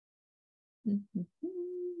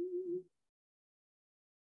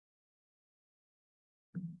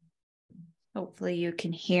Hopefully you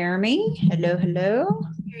can hear me. Hello, hello.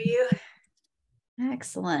 Hear you.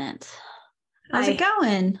 Excellent. How's it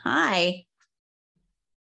going? Hi.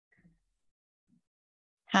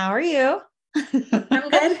 How are you? I'm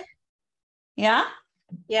good. Yeah?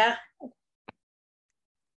 Yeah.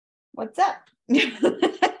 What's up?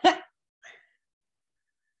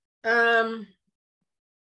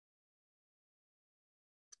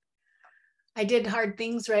 I did hard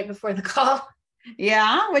things right before the call.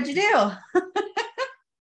 Yeah? What'd you do?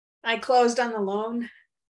 I closed on the loan.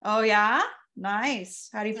 Oh, yeah? Nice.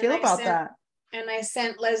 How do you feel about that? And I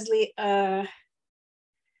sent Leslie, I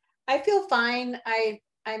feel fine. I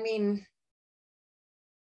mean,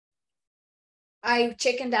 I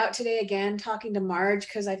chickened out today again talking to Marge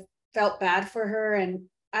because I felt bad for her. And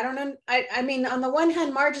I don't know. I mean, on the one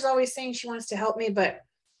hand, Marge is always saying she wants to help me, but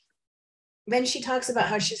then she talks about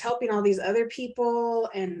how she's helping all these other people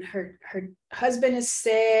and her husband is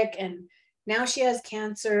sick and now she has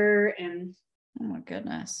cancer. And oh my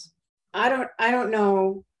goodness. I don't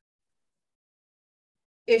know.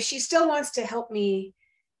 If she still wants to help me,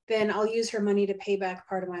 then I'll use her money to pay back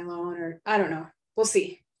part of my loan, or I don't know. We'll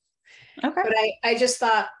see. Okay. But I just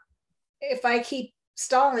thought if I keep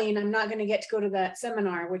stalling, I'm not going to get to go to that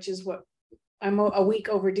seminar, which is what I'm a week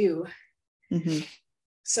overdue. Mm-hmm.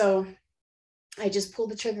 So I just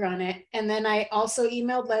pulled the trigger on it. And then I also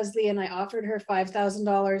emailed Leslie and I offered her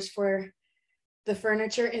 $5,000 for the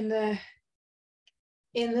furniture in the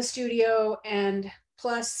studio, and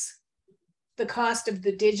plus the cost of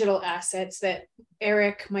the digital assets that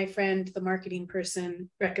Eric, my friend, the marketing person,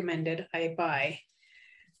 recommended I buy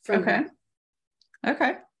from her.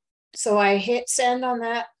 Okay. So I hit send on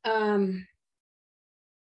that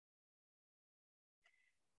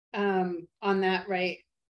right.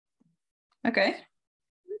 Okay.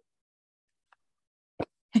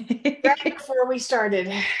 Right before we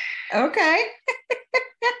started. Okay.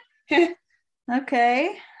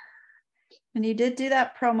 Okay. And you did do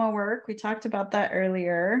that promo work. We talked about that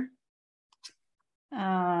earlier.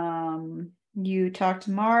 You talked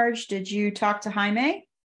to Marge. Did you talk to Jaime?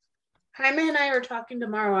 Jaime and I are talking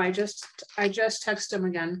tomorrow. I just texted him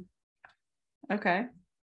again. Okay.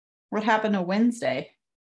 What happened to Wednesday?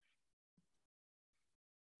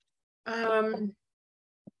 I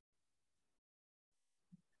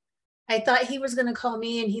thought he was going to call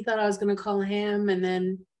me and he thought I was going to call him, and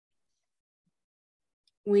then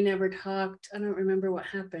we never talked. I don't remember what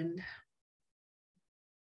happened.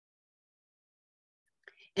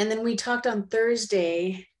 And then we talked on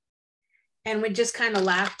Thursday and we just kind of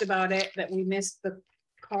laughed about it, that we missed the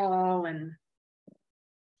call, and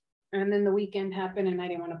then the weekend happened and I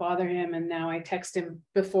didn't want to bother him. And now I text him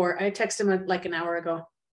like an hour ago.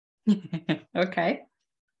 Okay.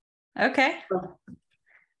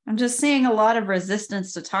 I'm just seeing a lot of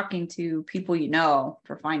resistance to talking to people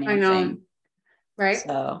for financing. I know. Right.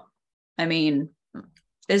 So, I mean,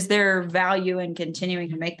 is there value in continuing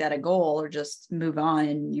to make that a goal, or just move on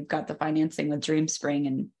and you've got the financing with DreamSpring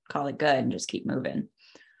and call it good and just keep moving?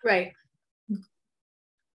 Right.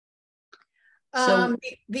 So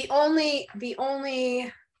the only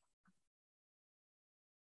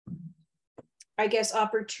I guess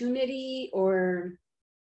opportunity, or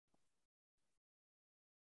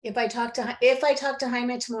if I talk to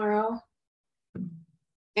Jaime tomorrow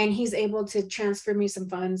and he's able to transfer me some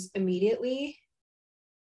funds immediately,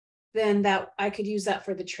 then that I could use that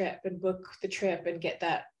for the trip and book the trip and get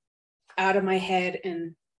that out of my head,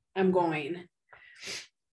 and I'm going.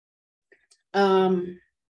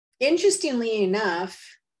 Interestingly enough,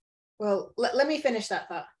 well, let me finish that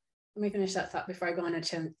thought. Let me finish that thought before I go on a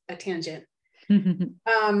tangent.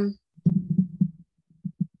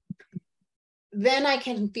 Then I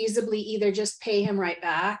can feasibly either just pay him right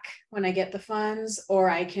back when I get the funds, or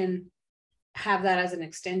I can have that as an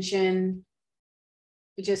extension.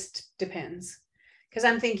 It just depends, because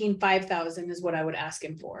I'm thinking 5,000 is what I would ask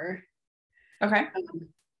him for. Okay.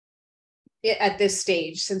 At this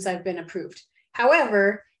stage, since I've been approved.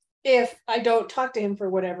 However, if I don't talk to him for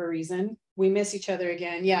whatever reason, we miss each other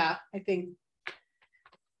again. Yeah, I think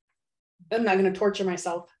I'm not going to torture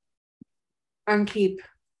myself and keep.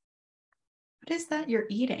 What is that you're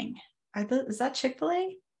eating? Is that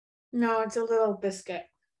Chick-fil-A? No, it's a little biscuit.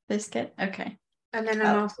 Biscuit? Okay. And then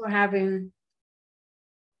I'm also having.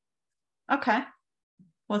 Okay.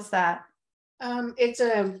 What's that? There's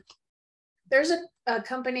a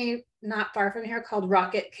company not far from here called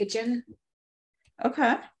Rocket Kitchen.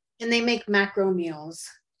 Okay. And they make macro meals.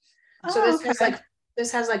 So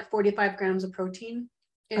this has like 45 grams of protein.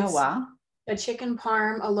 Oh wow. a chicken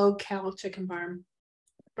parm, a low-cal chicken parm,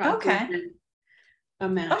 broccoli, Okay. and a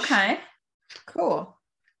mash. Okay. Cool.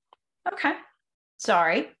 Okay.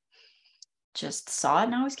 Sorry. Just saw it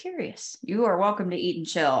and I was curious. You are welcome to eat and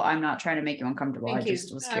chill. I'm not trying to make you uncomfortable. Thank I you.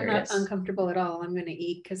 just was I'm not curious. uncomfortable at all. I'm going to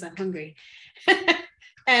eat because I'm hungry.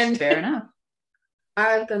 And Fair enough.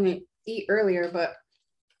 I was going to eat earlier, but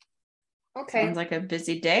okay. Sounds like a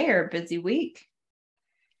busy day or a busy week.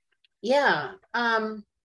 Yeah.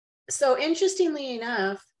 So interestingly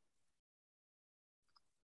enough,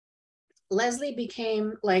 Leslie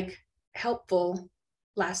became like helpful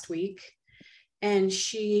last week. And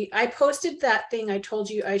I posted that thing I told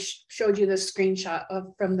you, I showed you the screenshot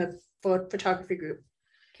of from the photography group.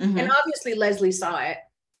 Mm-hmm. And obviously Leslie saw it.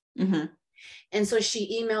 Mm-hmm. And so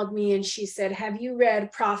she emailed me and she said, have you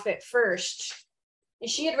read Profit First? And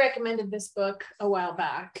she had recommended this book a while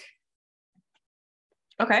back.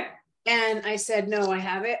 Okay. And I said, no, I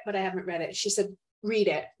have it, but I haven't read it. She said, read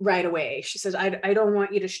it right away. She says, I don't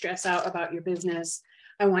want you to stress out about your business.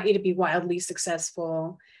 I want you to be wildly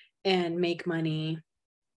successful and make money.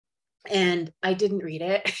 And I didn't read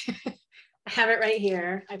it. I have it right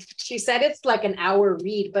here. She said it's like an hour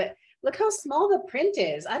read, but look how small the print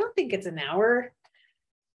is. I don't think it's an hour,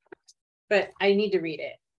 but I need to read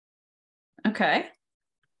it. Okay.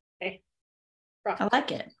 Okay. I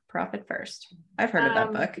like it. Profit First. I've heard of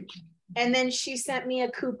that book. And then she sent me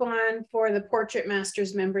a coupon for the Portrait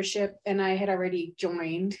Masters membership, and I had already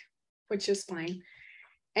joined, which is fine.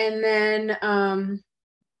 And then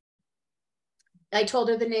I told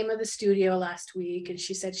her the name of the studio last week, and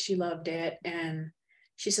she said she loved it. And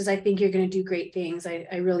she says, I think you're going to do great things.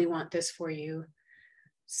 I really want this for you.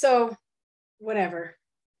 So whatever.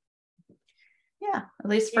 Yeah, at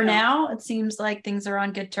least for now, it seems like things are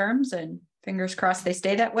on good terms, and fingers crossed they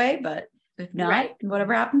stay that way. But if not,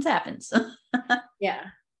 whatever happens, happens. Yeah.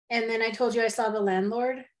 And then I told you I saw the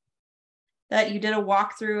landlord. That you did a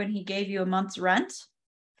walkthrough and he gave you a month's rent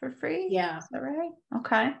for free? Yeah. Is that right?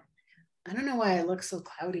 Okay. I don't know why I look so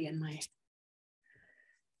cloudy on my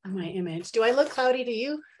image. Do I look cloudy to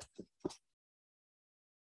you?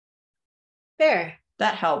 There.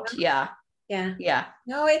 That helped. Yeah. Yeah. Yeah.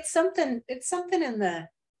 No, it's something in the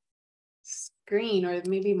screen or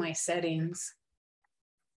maybe my settings.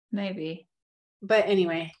 Maybe. But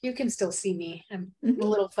anyway, you can still see me. I'm a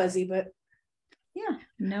little fuzzy, but yeah,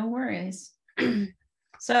 no worries.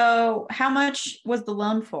 So how much was the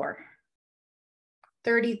loan for?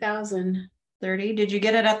 30,000. 30. Did you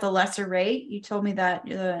get it at the lesser rate? You told me that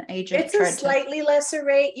the agent it's a slightly lesser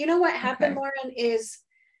rate. You know what happened, Lauren, is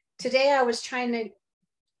today I was trying to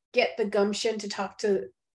get the gumption to talk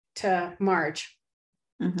to Marge.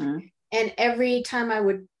 Mm-hmm. And every time I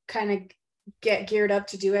would kind of get geared up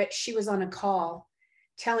to do it, she was on a call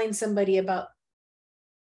telling somebody about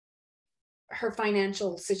her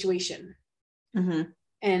financial situation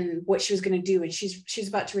and what she was going to do. And she's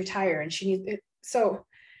about to retire and she needs it. So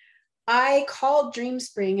I called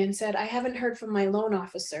DreamSpring and said, I haven't heard from my loan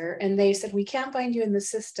officer. And they said, we can't find you in the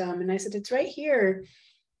system. And I said, it's right here.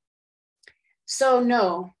 So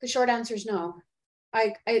no, the short answer is no.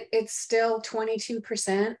 It's still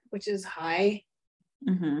 22%, which is high.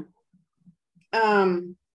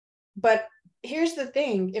 But here's the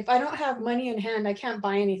thing. If I don't have money in hand, I can't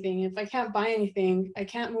buy anything. If I can't buy anything, I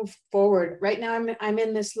can't move forward. Right now, I'm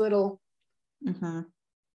in this little, and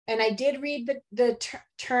I did read the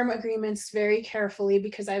term agreements very carefully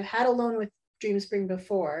because I've had a loan with DreamSpring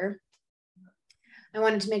before. I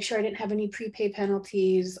wanted to make sure I didn't have any prepay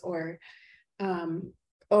penalties or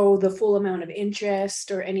owe the full amount of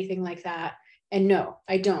interest or anything like that. And no,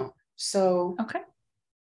 I don't. So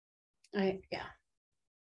I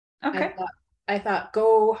thought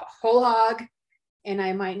go whole hog, and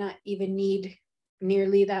I might not even need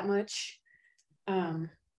nearly that much.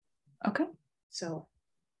 So.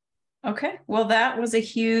 Okay. Well, that was a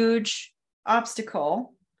huge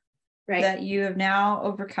obstacle that you have now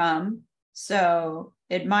overcome. So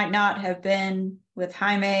it might not have been with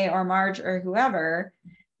Jaime or Marge or whoever,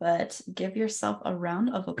 but give yourself a round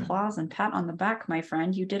of applause and pat on the back, my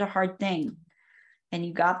friend. You did a hard thing and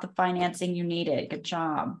you got the financing you needed. Good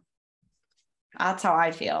job. That's how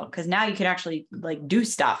I feel. Because now you can actually like do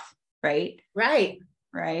stuff, right? Right.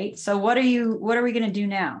 So what are we going to do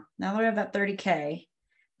now? Now that we have that 30K,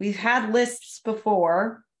 we've had lists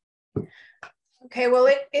before. Okay, well,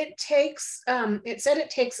 it takes, it said it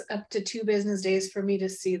takes up to 2 business days for me to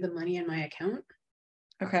see the money in my account.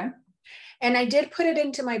 Okay. And I did put it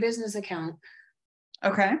into my business account.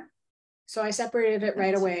 Okay. So I separated it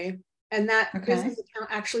right away. And that business account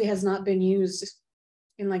actually has not been used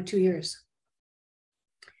in like 2 years.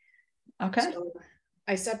 Okay. So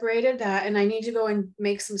I separated that, and I need to go and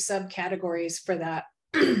make some subcategories for that.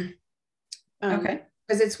 Okay.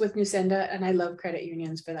 Because it's with Nusenda, and I love credit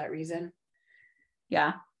unions for that reason.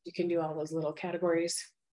 Yeah. You can do all those little categories.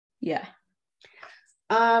 Yeah.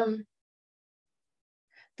 The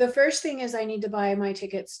first thing is I need to buy my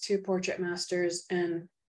tickets to Portrait Masters, and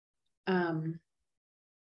now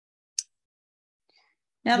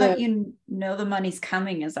that you know the money's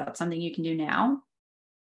coming, is that something you can do now?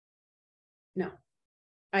 No,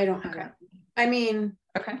 I don't have that. I mean,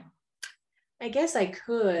 okay. I guess I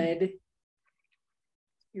could.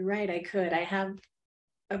 You're right, I could. I have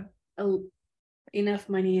enough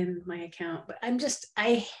money in my account, but I'm just,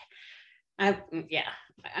 I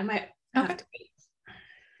might have to wait.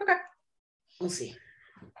 Okay. We'll see.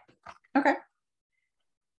 Okay.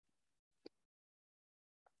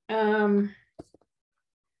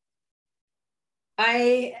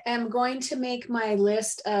 I am going to make my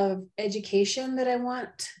list of education that I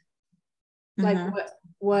want. Like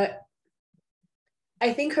what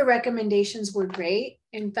I think her recommendations were great.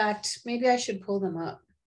 In fact, maybe I should pull them up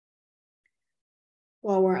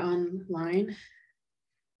while we're online.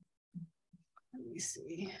 Let me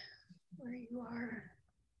see where you are.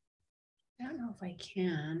 I don't know if I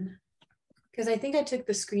can, because I think I took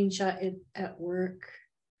the screenshot at work.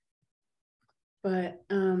 But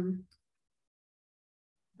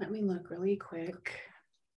let me look really quick.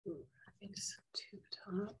 Ooh, I think it's to the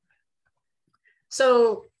top.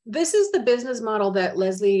 So this is the business model that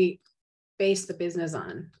Leslie based the business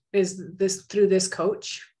on, is this through this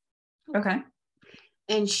coach. Okay.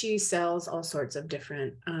 And she sells all sorts of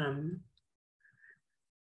different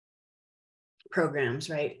programs,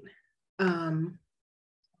 right?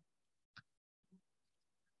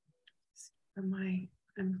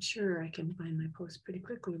 I'm sure I can find my post pretty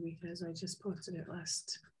quickly because I just posted it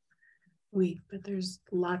last week, but there's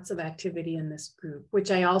lots of activity in this group,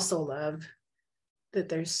 which I also love, that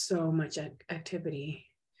there's so much activity.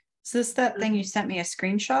 Is this that thing you sent me a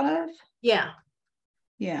screenshot of? Yeah.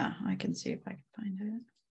 Yeah, I can see if I can find it.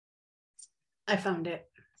 I found it.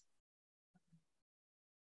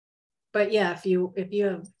 But yeah, if you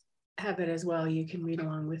have it as well, you can read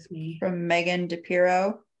along with me. From Megan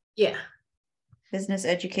DePiro. Yeah. Business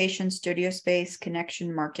education, studio space,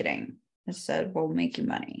 connection marketing. It said will make you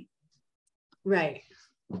money. Right.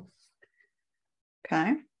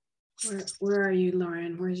 Okay. Where are you,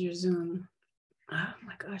 Lauren? Where's your Zoom? Oh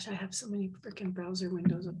my gosh, I have so many freaking browser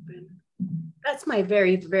windows open. That's my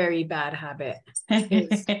very, very bad habit.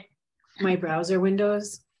 Is my browser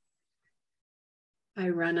windows. I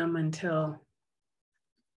run them until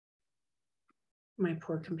my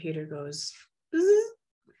poor computer goes.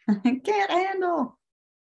 Can't handle.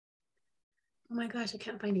 Oh my gosh, I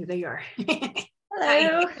can't find you. There you are.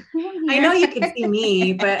 Hello. I know you can see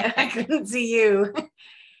me, but I couldn't see you.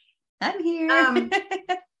 I'm here.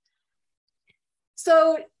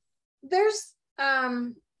 So there's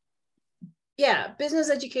business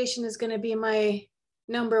education is going to be my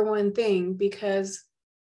number one thing, because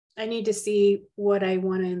I need to see what I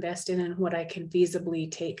want to invest in and what I can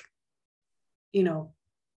feasibly take,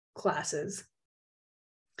 classes.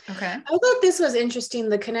 Okay. I thought this was interesting,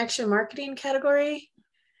 the connection marketing category.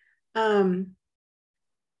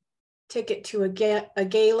 Ticket to a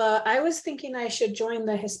gala. I was thinking I should join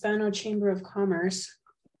the Hispano Chamber of Commerce.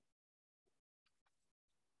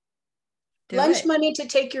 Lunch money to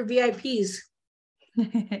take your VIPs.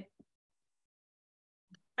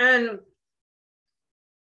 And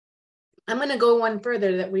I'm going to go one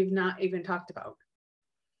further that we've not even talked about.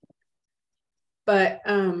 But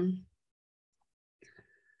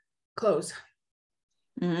clothes.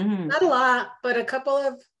 Not a lot, but a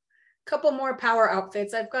couple more power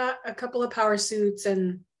outfits. I've got a couple of power suits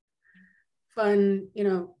and fun,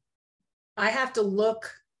 I have to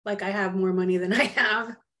look like I have more money than I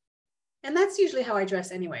have. And that's usually how I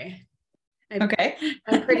dress anyway. I'm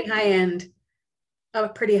pretty high-end, a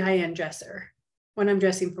pretty high-end dresser when I'm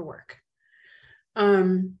dressing for work.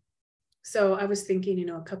 So I was thinking,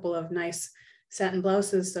 a couple of nice satin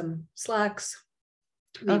blouses, some slacks,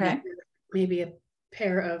 maybe a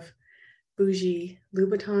pair of bougie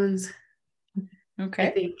Louboutins. Okay.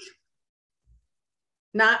 I think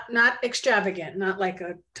not extravagant, not like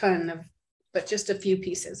a ton of, but just a few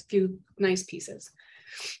nice pieces.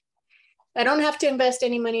 I don't have to invest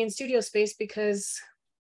any money in studio space because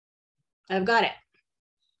I've got it.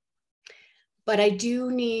 But I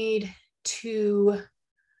do need to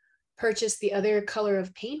purchase the other color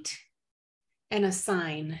of paint and a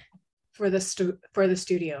sign for the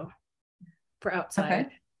studio for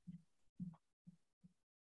outside.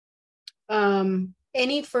 Okay.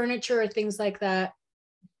 Any furniture or things like that,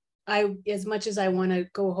 as much as I want to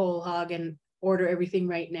go whole hog and order everything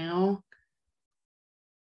right now,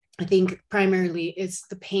 I think primarily it's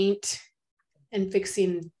the paint and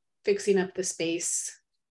fixing up the space.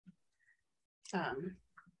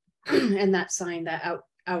 And that sign, that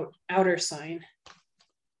outer sign.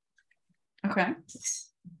 Okay.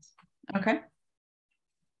 Okay.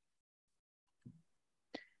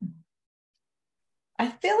 I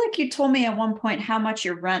feel like you told me at one point how much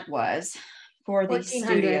your rent was for the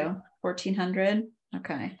studio. 1,400.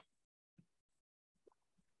 Okay.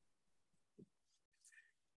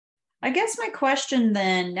 I guess my question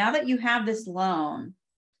then, now that you have this loan,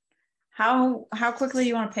 how quickly do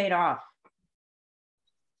you want to pay it off?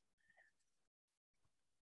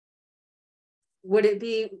 Would it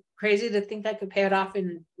be crazy to think I could pay it off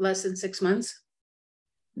in less than 6 months?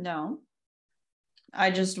 No. I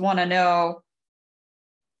just want to know,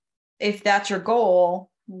 if that's your goal,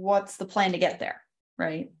 what's the plan to get there,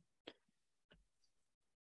 right?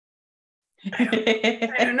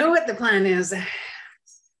 I don't know what the plan is.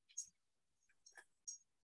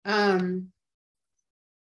 I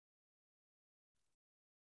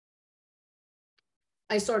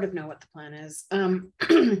sort of know what the plan is.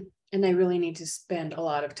 And I really need to spend a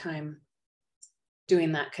lot of time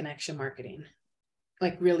doing that connection marketing,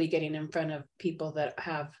 like really getting in front of people that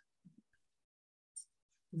have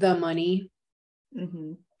the money.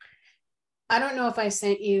 Mm-hmm. I don't know if I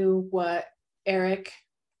sent you what Eric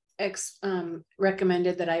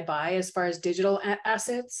recommended that I buy as far as digital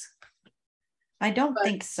assets. I don't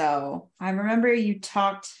think so. I remember you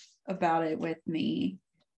talked about it with me.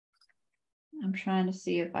 I'm trying to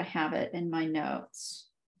see if I have it in my notes.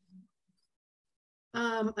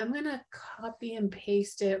 I'm gonna copy and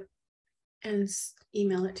paste it and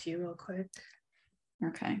email it to you real quick.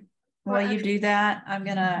 Okay. While you do that, I'm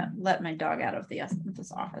gonna let my dog out of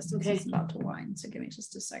this office. Okay. It's about to whine, so give me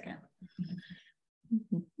just a second.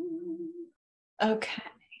 Okay.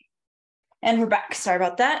 And we're back. Sorry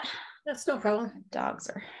about that. That's no problem. Dogs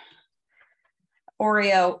are.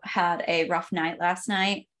 Oreo had a rough night last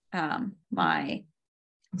night. My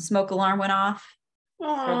smoke alarm went off.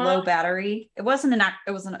 Aww. For low battery. It was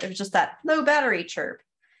just that low battery chirp.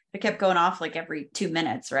 It kept going off like every 2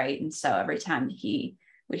 minutes, right? And so every time he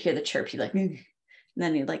would hear the chirp, he'd like, and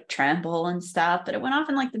then he'd like tremble and stuff. But it went off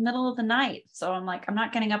in like the middle of the night. So I'm like, I'm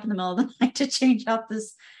not getting up in the middle of the night to change out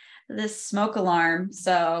this smoke alarm.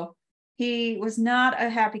 So he was not a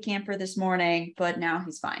happy camper this morning, but now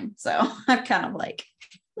he's fine. So I'm kind of like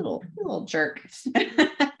little jerk.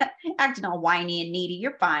 Acting all whiny and needy.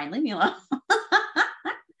 You're fine. Leave me alone.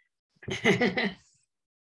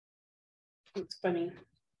 It's funny.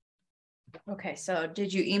 Okay, so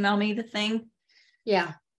did you email me the thing?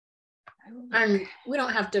 Yeah. And we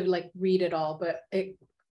don't have to like read it all, but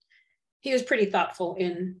he was pretty thoughtful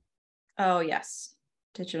in. Oh, yes.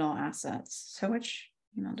 Digital assets. So which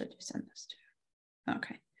email did you send this to?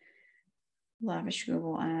 Okay. Lavish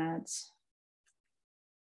Google ads.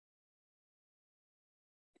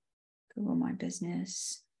 Google My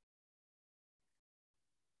Business.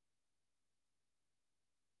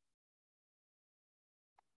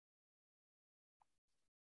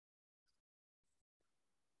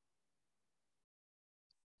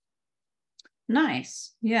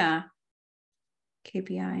 Nice. Yeah.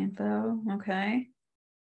 KPI info. Okay.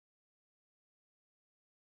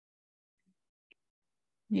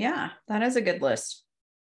 Yeah, that is a good list.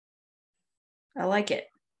 I like it.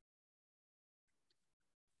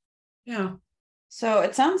 Yeah. So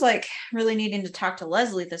it sounds like really needing to talk to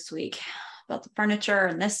Leslie this week about the furniture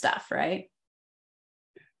and this stuff, right?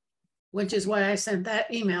 Which is why I sent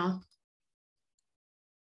that email.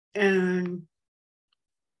 And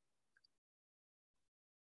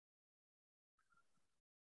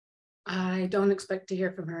I don't expect to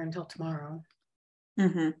hear from her until tomorrow.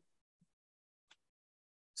 Mm-hmm.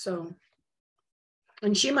 So,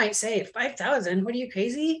 and she might say 5,000. What are you,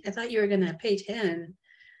 crazy? I thought you were going to pay 10.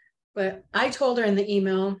 But I told her in the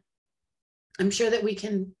email, I'm sure that we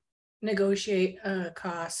can negotiate a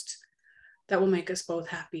cost that will make us both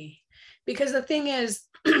happy. Because the thing is,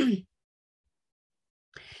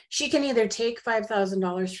 she can either take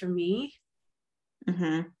 $5,000 from me,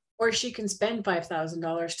 mm-hmm. or she can spend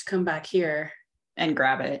 $5,000 to come back here and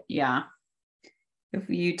grab it. Yeah. If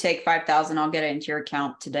you take 5,000, I'll get it into your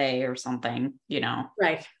account today or something,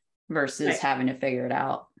 right? Versus having to figure it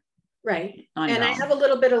out. Right. I have a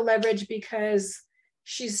little bit of leverage because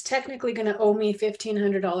she's technically going to owe me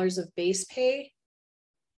 $1,500 of base pay.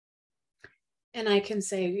 And I can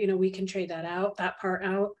say, we can trade that part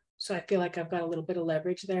out. So I feel like I've got a little bit of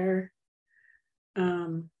leverage there.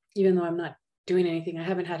 Even though I'm not doing anything, I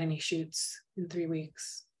haven't had any shoots in 3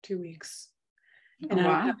 weeks. 2 weeks. And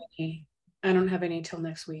I don't have any till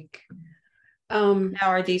next week. Now,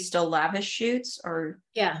 are these still lavish shoots or?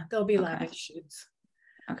 Yeah, they'll be lavish shoots.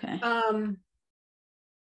 Okay.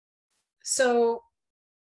 So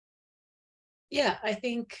yeah, I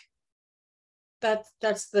think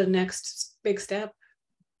that's the next big step.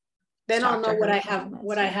 Then I'll know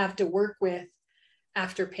what I have to work with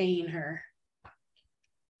after paying her.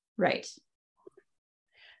 Right.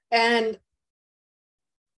 And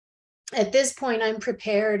at this point, I'm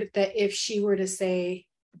prepared that if she were to say,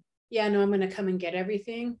 yeah, no, I'm going to come and get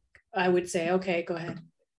everything, I would say, okay, go ahead.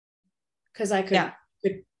 Because I could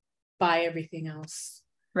buy everything else.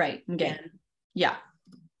 Right. Again. Yeah.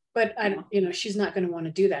 But she's not going to want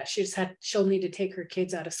to do that. She'll need to take her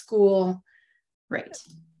kids out of school. Right.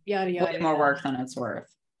 Yada, yada. Way more work than it's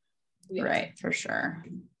worth. Yeah. Right. For sure.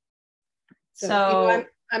 So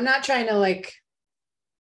I'm not trying to like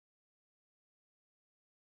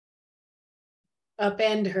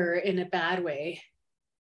upend her in a bad way.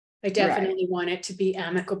 I definitely want it to be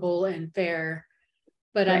amicable and fair,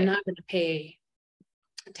 but I'm not going to pay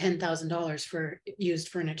 $10,000 for used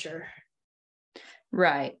furniture.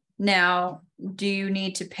 Right. Now, do you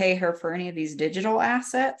need to pay her for any of these digital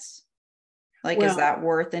assets? Like, is that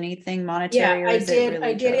worth anything monetary? Yeah,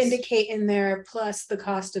 I did indicate in there, plus the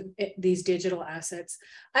cost of these digital assets.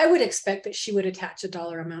 I would expect that she would attach a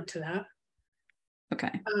dollar amount to that.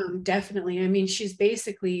 Okay. Definitely. I mean, she's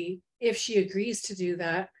basically, if she agrees to do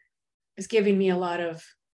that, is giving me a lot of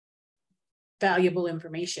valuable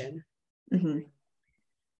information. Mm-hmm.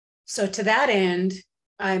 So to that end,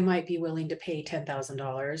 I might be willing to pay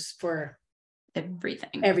 $10,000 for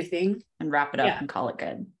everything and wrap it up and call it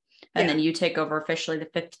good. And then you take over officially the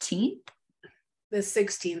 15th? The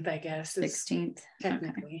 16th, I guess. 16th.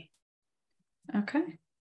 Technically. Okay.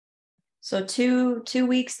 So two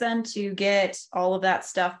weeks then to get all of that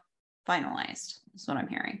stuff finalized. That's what I'm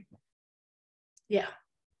hearing. Yeah.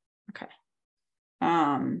 Okay.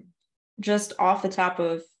 Just off the top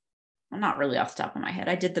of, well, not really off the top of my head,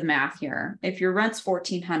 I did the math here. If your rent's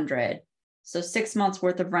 $1,400, so 6 months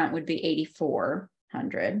worth of rent would be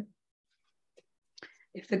 $8,400.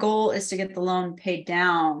 If the goal is to get the loan paid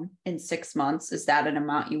down in 6 months, is that an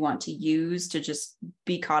amount you want to use to just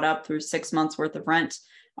be caught up through 6 months worth of rent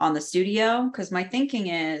on the studio? Because my thinking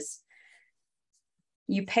is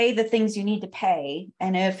you pay the things you need to pay.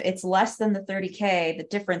 And if it's less than the $30K, the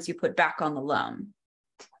difference you put back on the loan.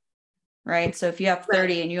 Right. So if you have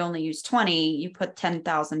 30 and you only use 20, you put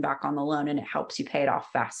 10,000 back on the loan and it helps you pay it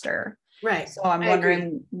off faster. Right. So I'm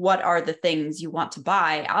wondering what are the things you want to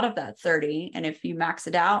buy out of that 30? And if you max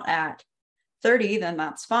it out at 30, then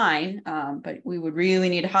that's fine. But we would really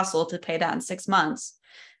need to hustle to pay that in 6 months.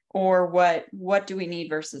 Or what do we need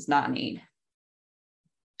versus not need?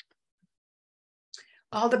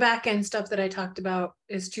 All the back end stuff that I talked about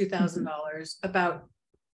is $2,000, about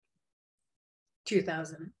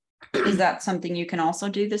 $2,000. Is that something you can also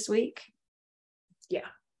do this week? Yeah.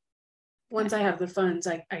 Once I have the funds,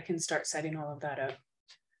 I can start setting all of that up.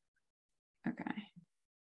 Okay.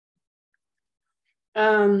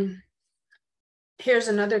 Here's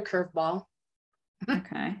another curveball.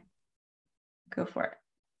 Okay. Go for it.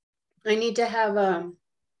 I need to have a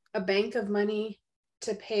bank of money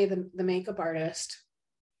to pay the makeup artist.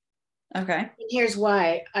 Okay. And here's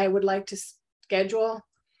why. I would like to schedule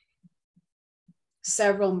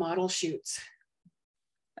several model shoots.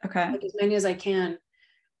 Okay. Like as many as I can.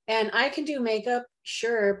 And I can do makeup,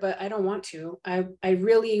 sure, but I don't want to. I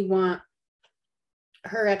really want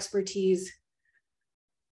her expertise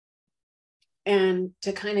and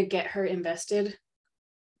to kind of get her invested,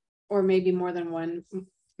 or maybe more than one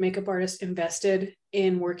makeup artist invested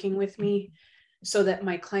in working with me so that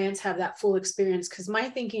my clients have that full experience. Because my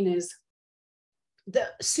thinking is the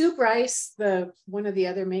Sue Bryce, one of the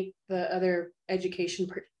other education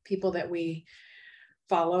people that we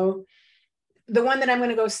follow, the one that I'm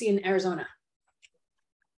going to go see in Arizona.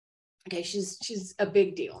 Okay, she's a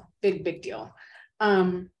big deal, big deal.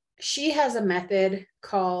 She has a method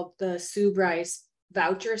called the Sue Bryce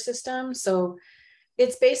voucher system. So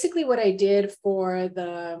it's basically what I did for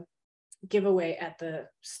the giveaway at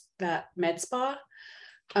that med spa.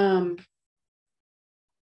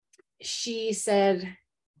 She said,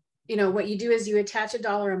 what you do is you attach a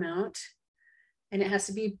dollar amount, and it has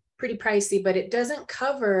to be pretty pricey, but it doesn't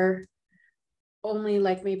cover only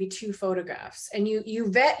like maybe 2 photographs, and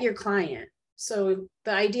you vet your client. So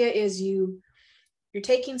the idea is you're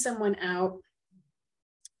taking someone out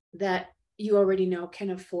that you already know can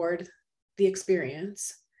afford the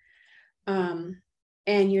experience.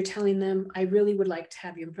 And you're telling them, I really would like to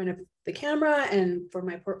have you in front of the camera and for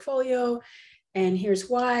my portfolio. and here's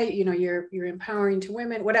why, you're empowering to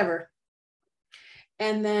women, whatever.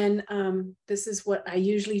 And then this is what I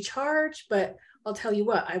usually charge, but I'll tell you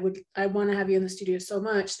what, I want to have you in the studio so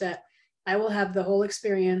much that I will have the whole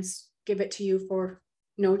experience, give it to you for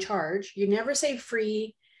no charge. You never say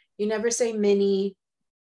free, you never say mini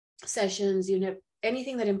sessions,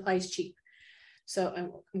 anything that implies cheap.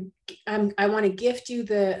 So I want to gift you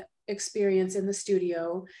the experience in the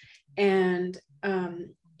studio. And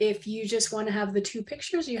if you just want to have the 2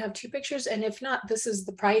 pictures, you have 2 pictures. And if not, this is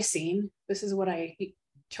the pricing. This is what I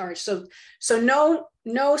charge. So no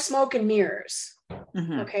smoke and mirrors.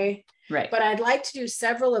 Mm-hmm. Okay. Right. But I'd like to do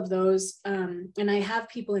several of those. And I have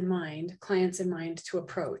people in mind, clients in mind to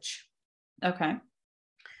approach. Okay.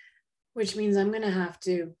 Which means I'm going to have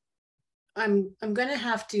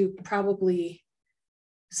to probably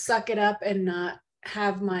suck it up and not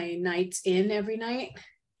have my nights in every night.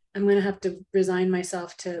 I'm going to have to resign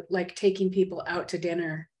myself to like taking people out to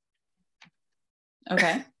dinner.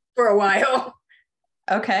 Okay. For a while.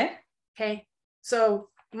 Okay. Okay. So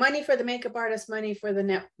money for the makeup artist, money for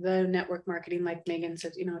the network marketing, like Megan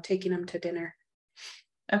said, taking them to dinner.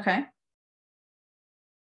 Okay.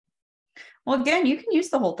 Well, again, you can use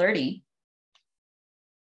the whole 30.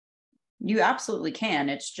 You absolutely can.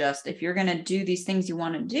 It's just, if you're going to do these things you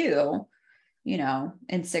want to do,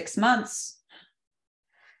 in 6 months,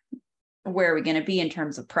 where are we going to be in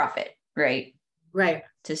terms of profit? Right. Right.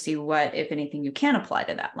 To see what, if anything, you can apply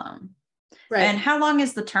to that loan. Right. And how long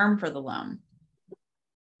is the term for the loan?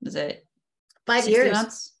 Is it 5 years?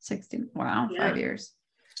 Months? 60. Wow. Yeah. 5 years.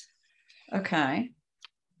 Okay.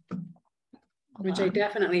 Which I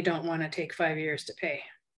definitely don't want to take 5 years to pay.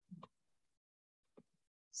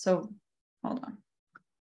 So hold on.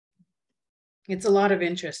 It's a lot of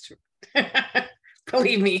interest.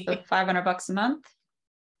 Believe me. So $500 a month.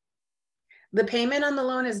 The payment on the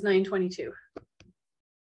loan is $922.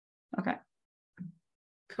 Okay.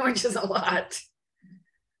 Which is a lot.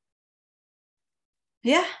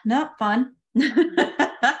 Yeah, not fun.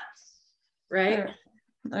 Right.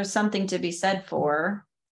 There's something to be said for,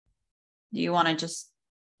 you want to just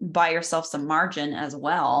buy yourself some margin as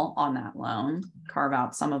well on that loan, carve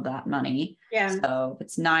out some of that money. Yeah. So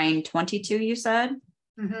it's $922, you said?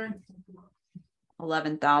 Mm-hmm.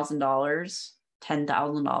 $11,000,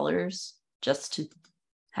 $10,000 just to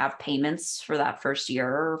have payments for that first year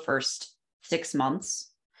or first 6 months.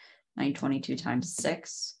 922 times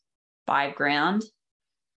 6, $5,000.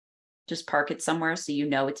 Just park it somewhere so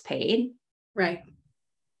it's paid. Right.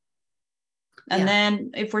 And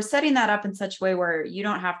then if we're setting that up in such a way where you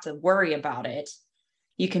don't have to worry about it,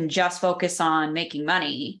 you can just focus on making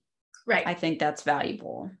money. Right. I think that's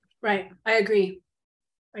valuable. Right. I agree.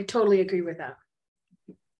 I totally agree with that.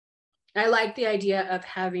 I like the idea of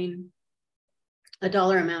having a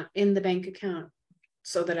dollar amount in the bank account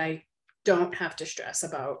so that I don't have to stress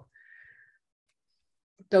about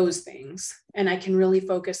those things. And I can really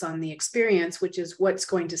focus on the experience, which is what's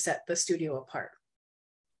going to set the studio apart.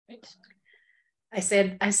 Right. I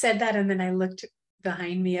said that, and then I looked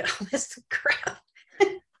behind me at all this crap.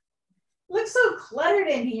 Looks so cluttered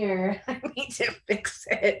in here. I need to fix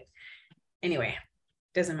it. Anyway,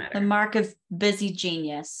 doesn't matter. The mark of busy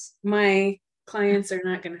genius. My clients are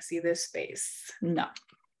not going to see this space. No.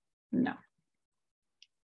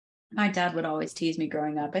 My dad would always tease me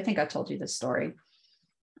growing up. I think I told you this story.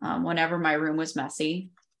 Whenever my room was messy,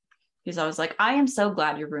 he's always like, I am so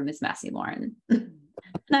glad your room is messy, Lauren. And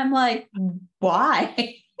I'm like,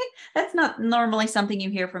 why? That's not normally something you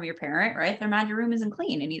hear from your parent, right? They're mad your room isn't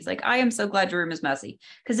clean. And he's like, I am so glad your room is messy,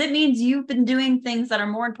 because it means you've been doing things that are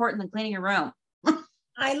more important than cleaning your room.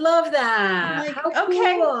 I love that. I'm like, how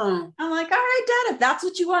okay. Cool. I'm like, all right, Dad, if that's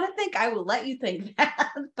what you want to think, I will let you think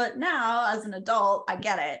that. But now as an adult, I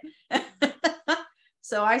get it.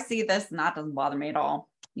 So I see this and that doesn't bother me at all.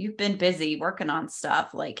 You've been busy working on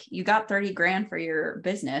stuff. Like, you got $30,000 for your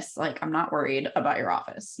business. Like, I'm not worried about your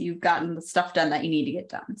office. You've gotten the stuff done that you need to get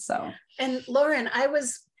done. So, and Lauren, I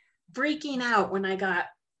was freaking out when I got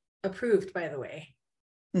approved, by the way.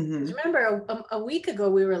 Mm-hmm. Remember a week ago,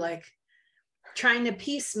 we were like trying to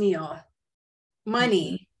piecemeal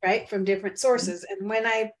money, right, from different sources. And when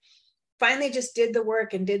I finally just did the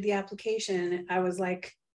work and did the application, I was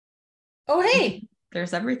like, oh, hey,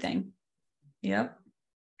 there's everything. Yep.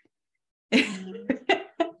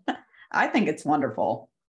 I think it's wonderful.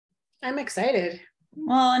 I'm excited.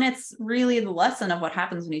 Well, and it's really the lesson of what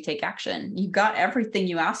happens when you take action. You got everything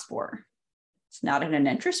you asked for. It's not at an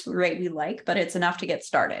interest rate we like, but it's enough to get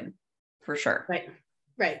started, for sure.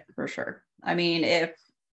 Right. For sure. I mean, if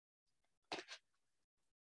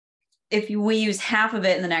we use half of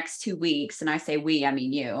it in the next 2 weeks, and I say we, I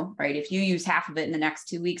mean you, right? If you use half of it in the next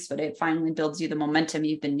 2 weeks, but it finally builds you the momentum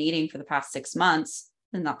you've been needing for the past 6 months,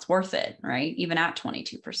 then that's worth it, right? Even at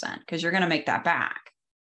 22%, because you're going to make that back.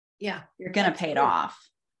 Yeah. You're going to pay it off.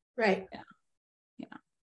 Right. Yeah. Yeah.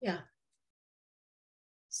 Yeah.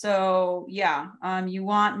 So yeah, you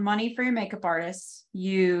want money for your makeup artists.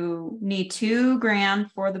 You need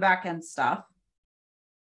 $2,000 for the back end stuff.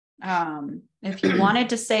 If you wanted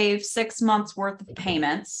to save 6 months worth of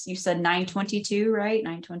payments, you said 922, right?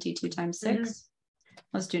 922 times 6.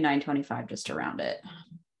 Let's do 925 just to round it.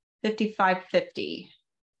 5550.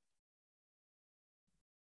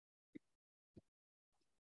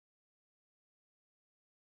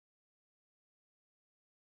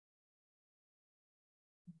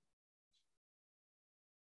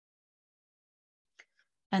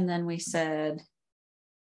 And then we said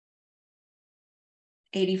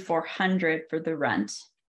 8,400 for the rent.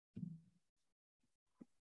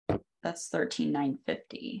 That's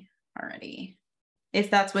 13,950 already. If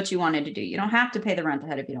that's what you wanted to do, you don't have to pay the rent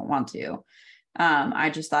ahead if you don't want to. I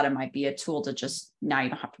just thought it might be a tool to just, now you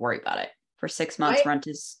don't have to worry about it. For 6 months, rent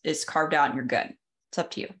is carved out and you're good. It's up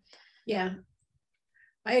to you. Yeah,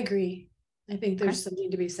 I agree. I think there's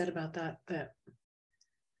something to be said about that.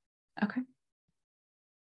 Okay.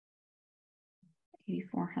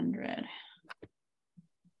 8,400.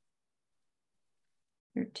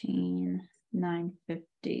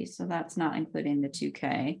 13,950. So that's not including the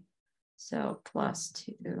 2K. So plus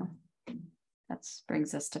 2. That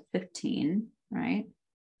brings us to 15, right?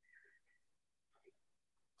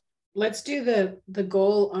 Let's do the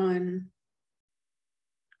goal on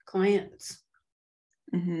clients.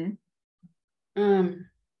 So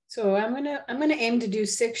I'm gonna aim to do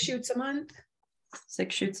 6 shoots a month.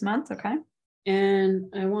 6 shoots a month, okay.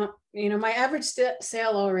 And I want, my average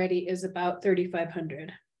sale already is about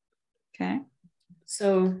 3,500. Okay.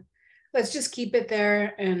 So let's just keep it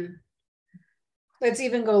there, and let's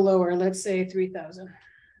even go lower. Let's say 3,000.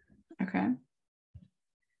 Okay.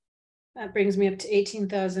 That brings me up to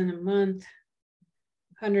 18,000 a month,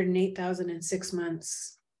 108,000 in 6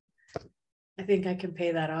 months. I think I can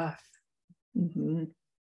pay that off.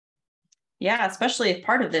 Yeah, especially if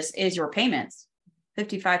part of this is your payments.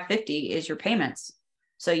 5,550 is your payments.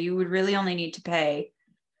 So you would really only need to pay.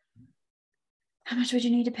 How much would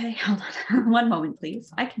you need to pay? Hold on. One moment, please.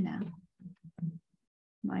 I can now.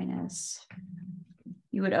 Minus.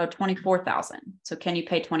 You would owe 24,000. So can you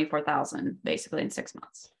pay 24,000 basically in 6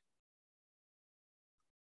 months?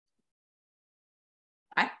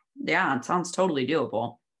 Yeah, it sounds totally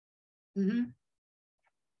doable. The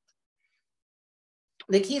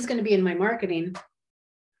key is going to be in my marketing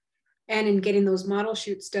and in getting those model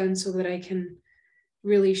shoots done so that I can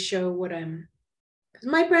really show what because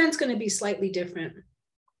my brand's going to be slightly different.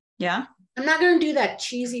 Yeah. I'm not going to do that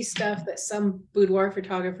cheesy stuff that some boudoir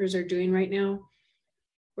photographers are doing right now,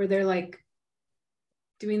 where they're like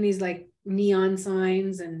doing these like neon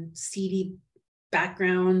signs and seedy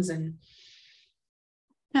backgrounds and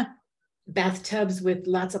bathtubs with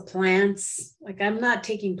lots of plants. Like, I'm not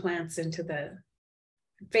taking plants into the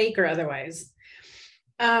fake or otherwise.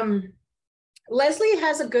 Leslie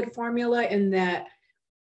has a good formula in that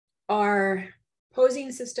our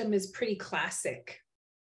posing system is pretty classic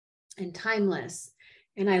and timeless,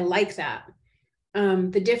 and I like that.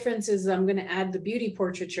 The difference is I'm going to add the beauty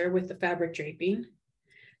portraiture with the fabric draping,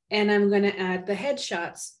 and I'm going to add the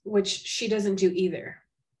headshots, which she doesn't do either.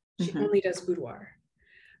 She only does boudoir.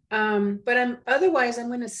 But otherwise I'm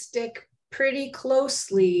going to stick pretty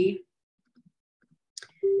closely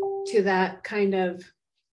to that kind of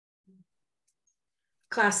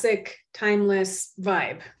classic, timeless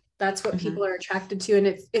vibe. That's what people are attracted to,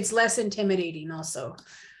 and it's less intimidating also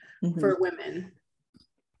for women,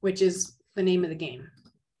 which is the name of the game.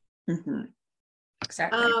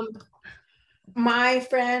 Exactly. My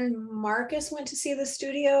friend Marcus went to see the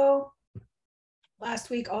studio last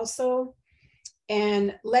week also.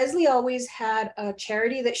 And Leslie always had a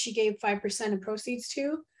charity that she gave 5% of proceeds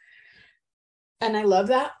to. And I love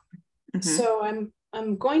that. So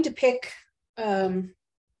I'm going to pick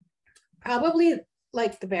probably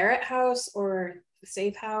like the Barrett House or the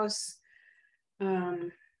Safe House. I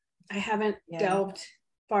haven't delved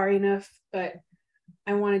far enough, but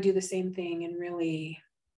I want to do the same thing and really,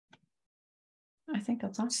 I think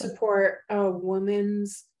that's awesome. Support a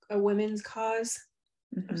women's cause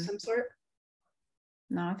of some sort.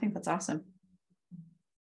 No, I think that's awesome.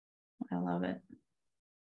 I love it.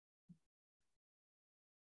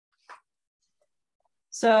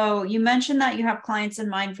 So you mentioned that you have clients in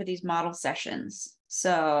mind for these model sessions.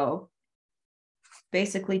 So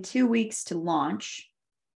basically 2 weeks to launch.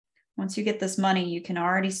 once you get this money, you can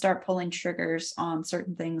already start pulling triggers on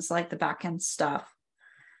certain things like the back end stuff.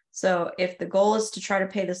 So if the goal is to try to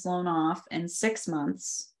pay this loan off in 6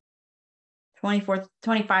 months,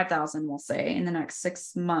 25,000, we'll say, in the next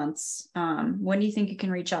 6 months, when do you think you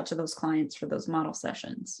can reach out to those clients for those model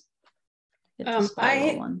sessions?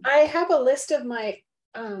 I have a list of my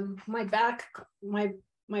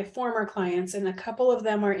my former clients, and a couple of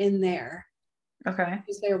them are in there. Okay.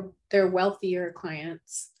 Because they're wealthier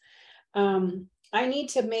clients. I need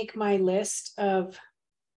to make my list of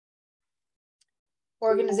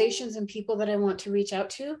organizations and people that I want to reach out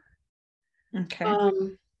to. Okay.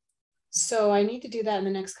 So I need to do that in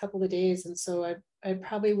the next couple of days. And so I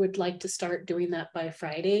probably would like to start doing that by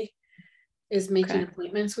Friday, is making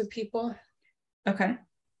appointments with people. Okay.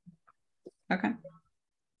 Okay.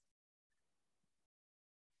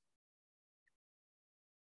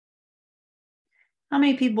 How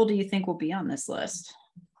many people do you think will be on this list?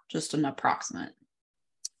 Just an approximate.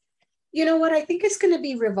 You know what? I think it's going to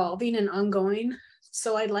be revolving and ongoing.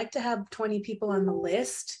 So I'd like to have 20 people on the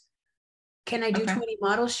list. Can I do 20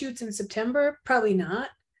 model shoots in September? Probably not.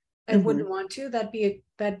 I wouldn't want to.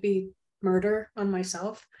 That'd be murder on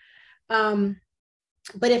myself.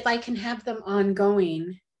 But if I can have them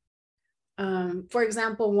ongoing, for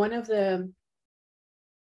example, one of the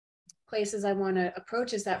places I want to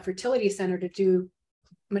approach is that fertility center to do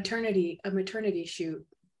a maternity shoot,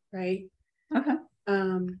 right? Okay.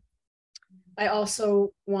 I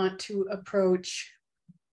also want to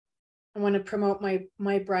promote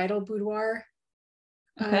my bridal boudoir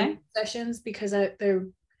sessions, because I've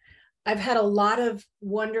had a lot of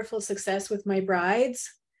wonderful success with my brides,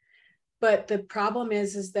 but the problem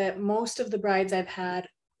is that most of the brides I've had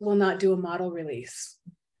will not do a model release.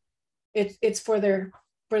 It's for their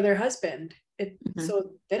husband.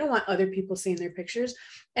 So they don't want other people seeing their pictures,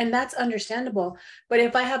 and that's understandable. But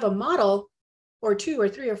if I have a model or 2 or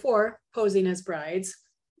 3 or 4 posing as brides,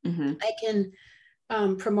 I can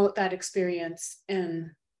promote that experience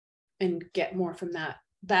and get more from that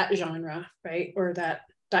genre, right? Or that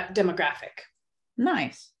demographic.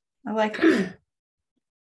 Nice. I like it.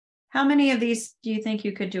 How many of these do you think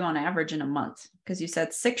you could do on average in a month? Because you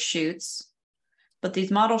said 6 shoots, but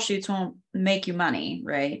these model shoots won't make you money,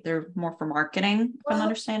 right? They're more for marketing, if I'm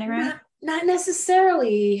understanding right? Not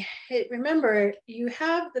necessarily. Remember, you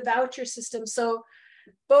have the voucher system. So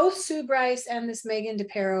both Sue Bryce and this Megan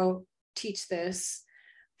DePero teach this,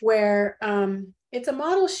 where it's a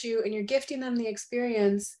model shoot and you're gifting them the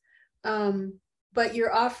experience, but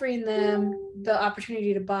you're offering them the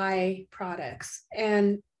opportunity to buy products.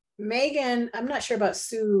 And Megan, I'm not sure about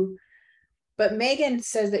Sue, but Megan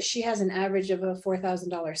says that she has an average of a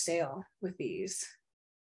 $4,000 sale with these.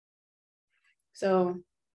 So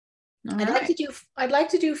I'd like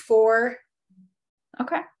to do 4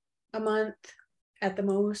 a month at the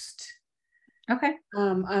most. Okay.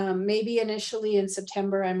 Maybe initially in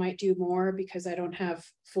September I might do more, because I don't have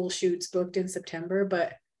full shoots booked in September,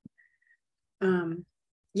 but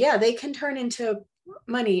yeah, they can turn into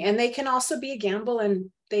money, and they can also be a gamble,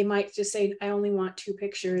 and they might just say, I only want 2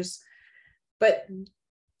 pictures. But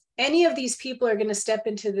any of these people are going to step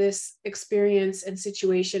into this experience and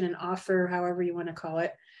situation and offer, however you want to call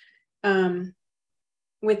it,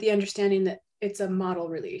 with the understanding that it's a model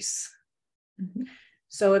release.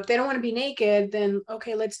 So if they don't want to be naked, then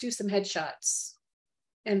okay, let's do some headshots.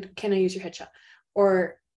 And can I use your headshot?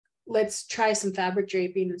 Or let's try some fabric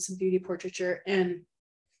draping and some beauty portraiture. And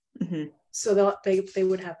so they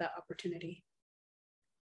would have that opportunity.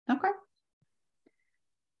 Okay.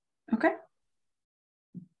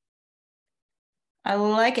 I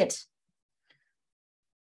like it.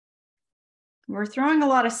 We're throwing a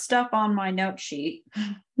lot of stuff on my note sheet.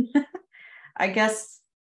 I guess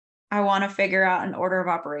I want to figure out an order of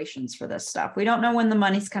operations for this stuff. We don't know when the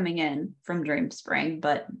money's coming in from DreamSpring,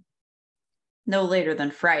 but no later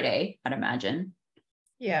than Friday, I'd imagine.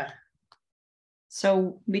 Yeah.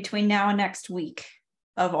 So between now and next week,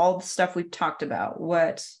 of all the stuff we've talked about,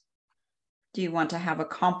 what do you want to have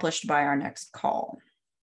accomplished by our next call?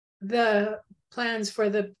 The plans for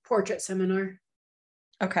the portrait seminar.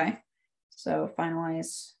 Okay. So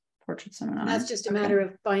finalize portrait seminar. That's just a matter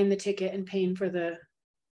of buying the ticket and paying for the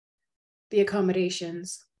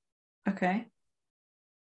accommodations. Okay.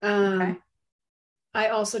 I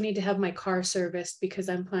also need to have my car serviced, because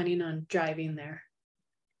I'm planning on driving there.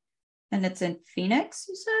 And it's in Phoenix,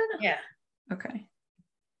 you said? Yeah. Okay.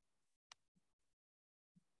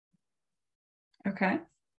 Okay.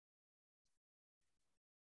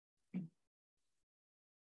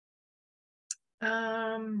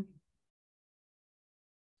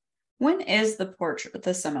 When is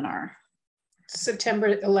the seminar?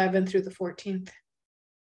 September 11th through the 14th.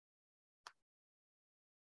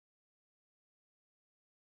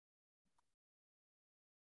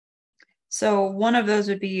 So one of those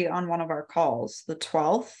would be on one of our calls, the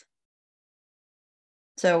 12th.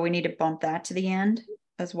 So we need to bump that to the end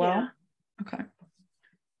as well. Yeah. Okay.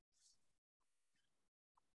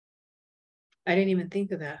 I didn't even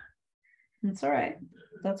think of that. That's all right.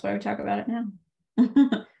 That's why we talk about it now.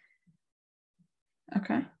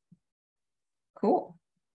 Okay. Cool.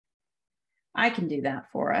 I can do that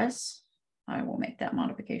for us. I will make that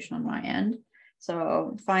modification on my end.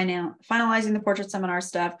 So finalizing the portrait seminar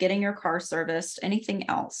stuff, getting your car serviced, anything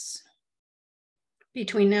else?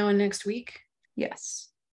 Between now and next week? Yes.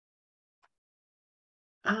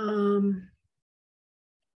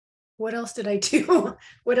 What else did I do?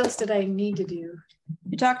 What else did I need to do?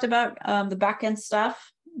 You talked about the back end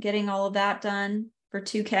stuff, getting all of that done for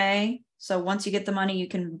 2K. So once you get the money, you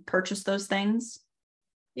can purchase those things.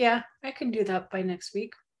 Yeah, I can do that by next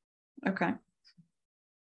week. Okay.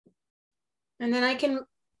 And then I can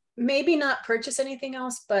maybe not purchase anything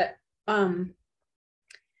else, but I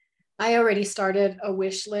already started a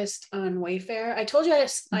wish list on Wayfair. I told you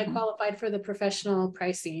I qualified for the professional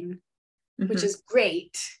pricing, which is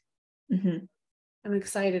great. I'm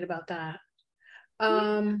excited about that. So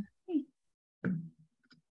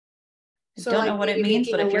I don't know what it means,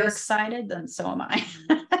 but if you're excited, then so am I.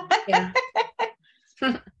 Yeah.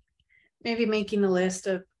 Maybe making a list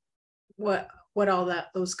of what all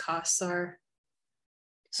those costs are.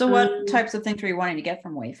 So what types of things were you wanting to get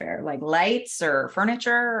from Wayfair? Like lights or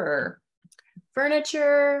furniture or?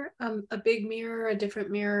 Furniture, a big mirror, a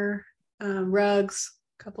different mirror, rugs,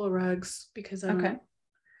 a couple of rugs, because I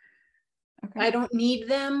don't need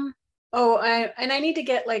them. Oh, I need to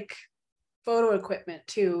get like photo equipment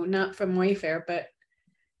too, not from Wayfair, but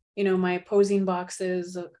you know, my posing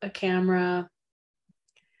boxes, a camera.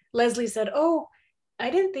 Leslie said, "Oh, I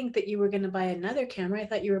didn't think that you were going to buy another camera. I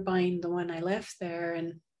thought you were buying the one I left there."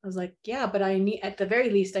 And I was like, "Yeah, but I need, at the very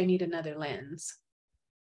least, I need another lens."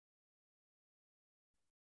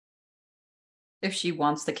 If she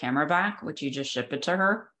wants the camera back, would you just ship it to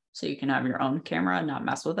her so you can have your own camera and not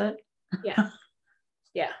mess with it? Yeah.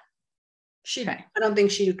 Yeah. I don't think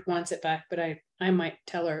she wants it back, but I might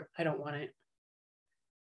tell her I don't want it.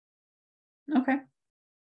 Okay.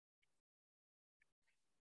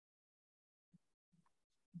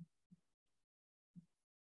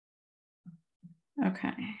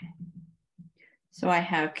 Okay. So I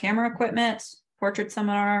have camera equipment, portrait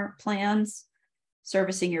seminar plans,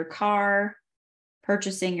 servicing your car,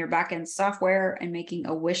 purchasing your backend software, and making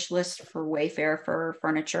a wish list for Wayfair for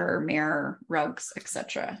furniture, mirror, rugs,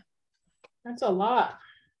 etc. That's a lot.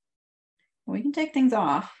 We can take things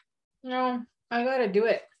off. No, I gotta do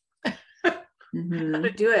it. I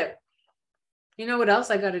gotta do it. You know what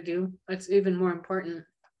else I gotta do? That's even more important.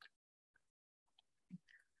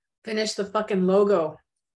 Finish the fucking logo.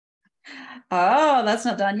 Oh, that's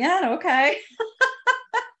not done yet. Okay.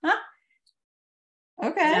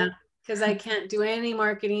 Okay. Yeah, because I can't do any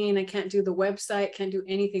marketing. I can't do the website, can't do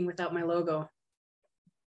anything without my logo.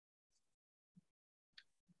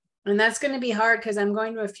 And that's going to be hard because I'm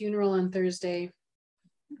going to a funeral on Thursday.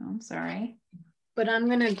 Oh, I'm sorry. But I'm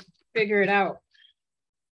going to figure it out.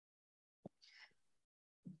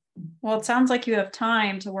 Well, it sounds like you have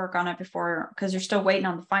time to work on it before, because you're still waiting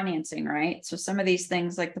on the financing, right? So some of these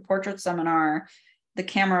things like the portrait seminar, the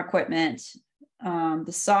camera equipment,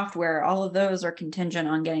 the software, all of those are contingent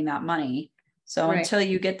on getting that money. So until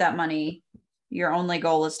you get that money, your only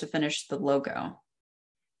goal is to finish the logo.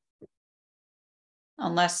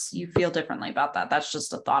 Unless you feel differently about that. That's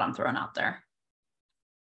just a thought I'm throwing out there.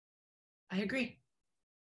 I agree.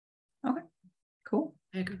 Okay, cool.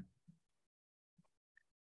 I agree.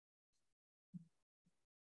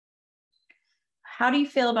 How do you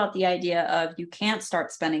feel about the idea of you can't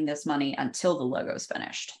start spending this money until the logo's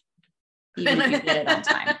finished, even if you get it on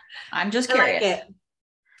time? I'm just curious.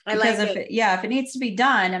 I like it. If it needs to be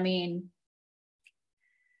done, I mean,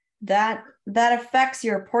 that affects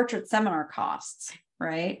your portrait seminar costs,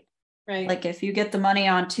 right? Right. Like if you get the money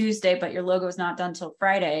on Tuesday, but your logo is not done till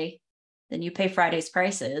Friday, then you pay Friday's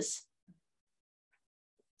prices.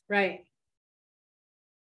 Right.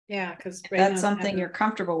 Yeah, because that's something you're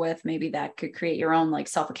comfortable with. Maybe that could create your own like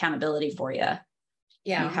self accountability for you.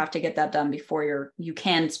 Yeah, you have to get that done before you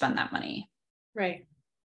can spend that money. Right.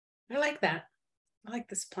 I like that. I like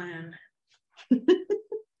this plan.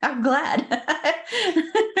 I'm glad.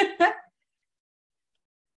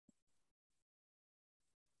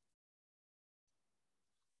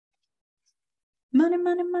 Money,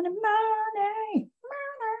 money, money, money,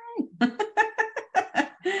 money.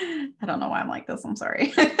 I don't know why I'm like this. I'm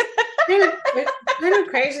sorry. It's kind of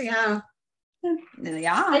crazy, huh?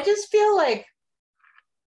 Yeah. I just feel like,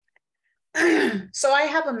 so I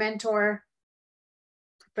have a mentor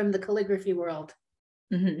from the calligraphy world.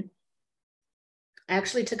 Mm-hmm. I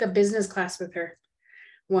actually took a business class with her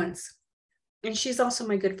once, and she's also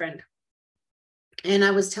my good friend. And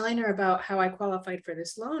I was telling her about how I qualified for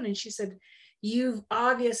this loan, and she said, you've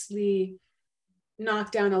obviously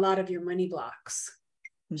knocked down a lot of your money blocks.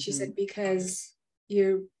 Mm-hmm. She said, because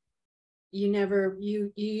you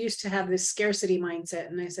used to have this scarcity mindset.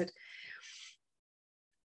 And I said,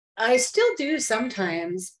 I still do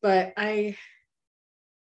sometimes, but I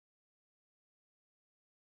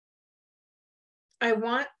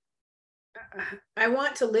want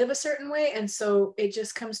to live a certain way. And so it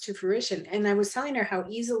just comes to fruition. And I was telling her how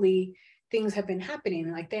easily things have been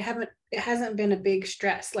happening. Like it hasn't been a big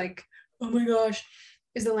stress. Like, oh my gosh,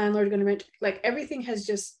 is the landlord going to rent? Like everything has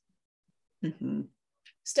just mm-hmm.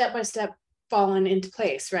 step by step fallen into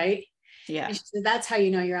place. Right. Yeah. And she said, that's how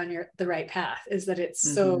you know you're on the right path, is that it's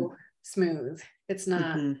mm-hmm. so smooth. It's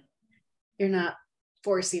not, mm-hmm. you're not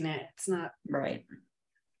forcing it. It's not right.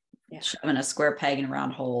 Yeah. Shoving a square peg in a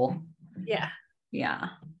round hole. Yeah. Yeah.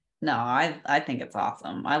 No, I think it's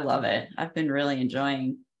awesome. I love it. I've been really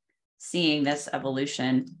enjoying seeing this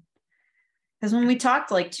evolution. Because when we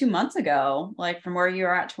talked like 2 months ago, like from where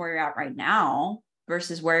you're at to where you're at right now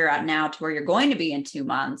versus where you're at now to where you're going to be in 2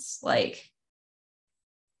 months, like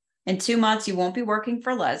in 2 months, you won't be working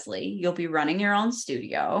for Leslie. You'll be running your own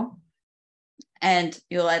studio, and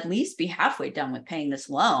you'll at least be halfway done with paying this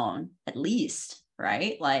loan, at least,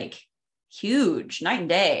 right? Like huge, night and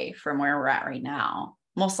day from where we're at right now,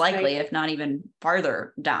 most likely, right. If not even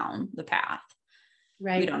farther down the path.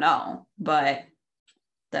 Right. We don't know, but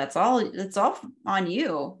it's all on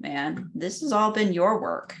you, man. This has all been your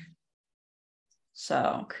work.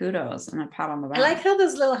 So kudos and a pat on the back. I like how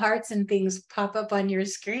those little hearts and things pop up on your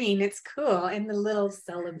screen. It's cool. And the little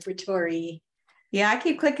celebratory. Yeah, I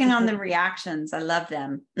keep clicking on the reactions. I love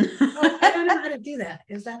them. Oh, I don't know how to do that.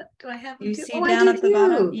 Do I have you see down at the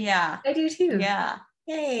bottom? Yeah. I do too. Yeah.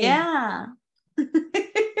 Yay. Yeah.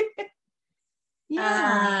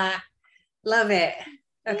 Yeah. Love it.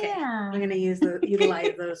 Okay. Yeah. I'm going to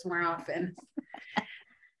utilize those more often.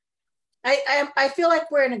 I feel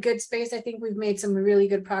like we're in a good space. I think we've made some really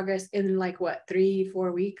good progress in like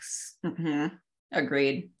 3-4 weeks. Mm-hmm.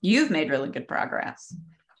 Agreed. You've made really good progress.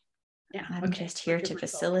 Yeah. I'm just here to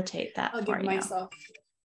facilitate that. I'll give myself.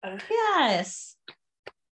 Yes.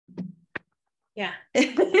 Yeah.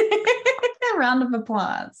 A round of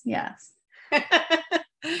applause. Yes.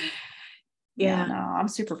 Yeah. No, I'm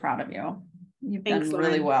super proud of you. You've done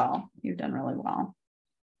really well. You've done really well.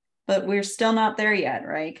 But we're still not there yet,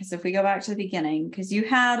 right? Because if we go back to the beginning, because you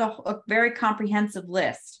had a very comprehensive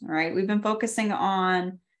list, right? We've been focusing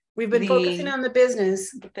on the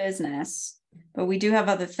business, but we do have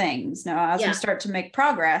other things. Now, as we start to make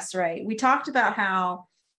progress, right? We talked about how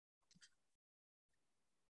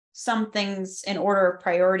some things in order of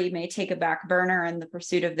priority may take a back burner in the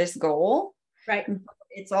pursuit of this goal. Right.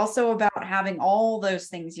 It's also about having all those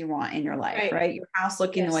things you want in your life, right? Your house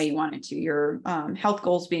looking the way you want it to, your health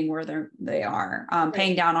goals being where they are,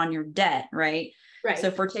 paying down on your debt, right? Right. So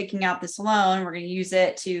if we're taking out this loan, we're going to use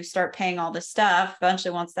it to start paying all this stuff.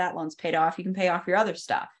 Eventually, once that loan's paid off, you can pay off your other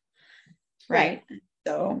stuff, right?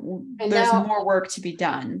 So there's more work to be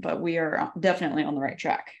done, but we are definitely on the right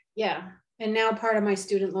track. Yeah. And now part of my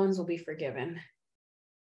student loans will be forgiven.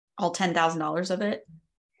 All $10,000 of it?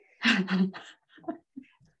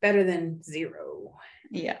 Better than zero.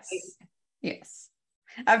 Yes. Yes.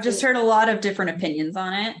 I've just heard a lot of different opinions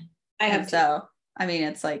on it. So, I mean,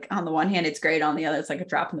 it's like on the one hand, it's great. On the other, it's like a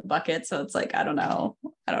drop in the bucket. So it's like, I don't know.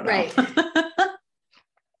 Right.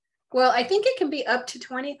 Well, I think it can be up to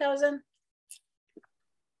 20,000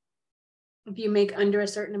 if you make under a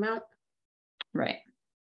certain amount. Right.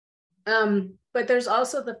 But there's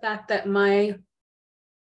also the fact that my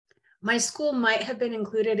school might have been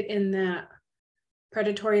included in that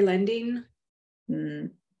predatory lending.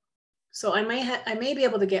 So I may be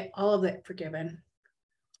able to get all of it forgiven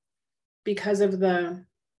because of the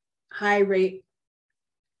high rate.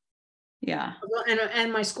 Yeah.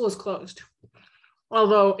 And my school is closed.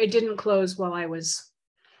 Although it didn't close while I was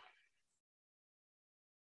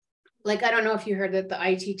like, I don't know if you heard that the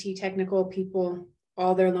ITT technical people,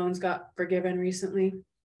 all their loans got forgiven recently.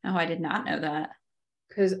 Oh, I did not know that.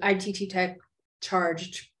 Because ITT Tech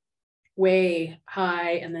charged way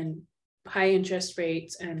high and then high interest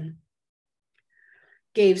rates and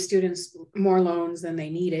gave students more loans than they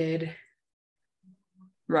needed.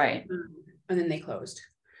 Right. And then they closed.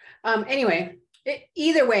 Anyway,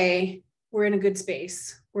 either way, we're in a good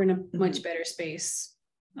space. We're in a much better space.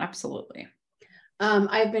 Absolutely.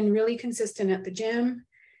 I've been really consistent at the gym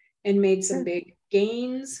and made some big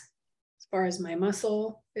gains as far as my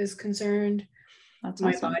muscle is concerned. That's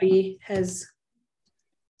my awesome. body has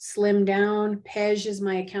slimmed down. Pej is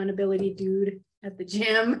my accountability dude at the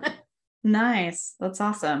gym. Nice. That's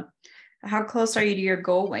awesome. How close are you to your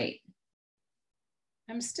goal weight?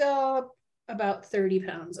 I'm still about 30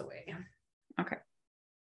 pounds away. Okay.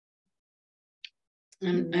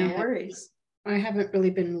 No worries. I haven't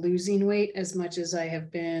really been losing weight as much as I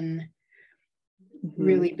have been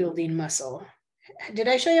really building muscle. Did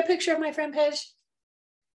I show you a picture of my friend Pej?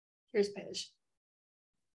 Here's Pej.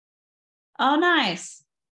 Oh, nice.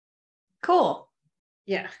 Cool.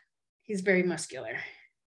 Yeah, he's very muscular.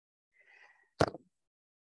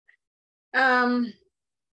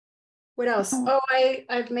 What else?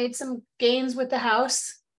 I've made some gains with the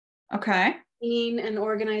house. Okay. Cleaning and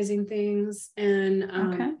organizing things. And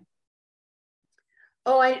okay.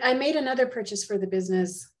 I made another purchase for the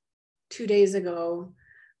business 2 days ago.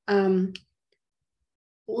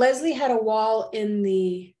 Leslie had a wall in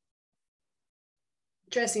the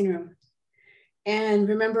dressing room. And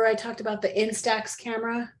remember I talked about the Instax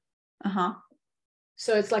camera? Uh-huh.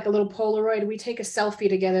 So it's like a little Polaroid. We take a selfie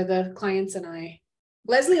together, the clients and I.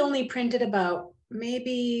 Leslie only printed about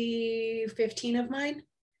maybe 15 of mine.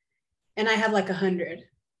 And I have like 100.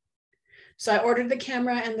 So I ordered the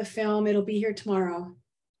camera and the film. It'll be here tomorrow.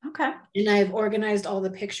 Okay. And I've organized all the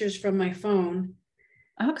pictures from my phone.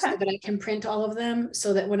 Okay. So that I can print all of them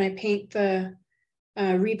so that when I paint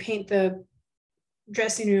repaint the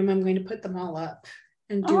dressing room, I'm going to put them all up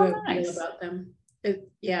and do a reel about them. It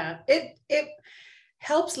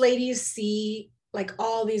helps ladies see like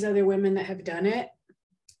all these other women that have done it.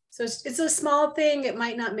 So it's a small thing. It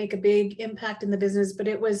might not make a big impact in the business, but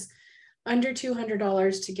it was under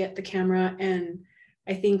 $200 to get the camera. And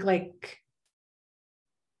I think like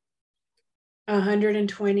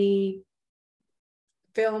 120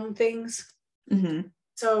 film things.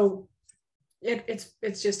 So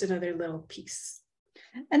it's just another little piece.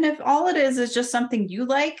 And if all it is just something you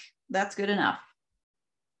like, that's good enough.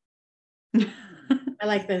 I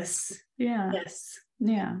like this. Yeah. Yes.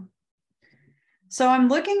 Yeah. So I'm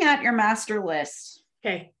looking at your master list.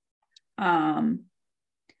 Okay.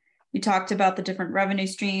 You talked about the different revenue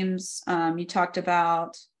streams. You talked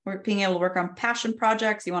about being able to work on passion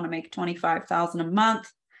projects. You want to make $25,000 a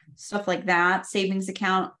month, stuff like that. Savings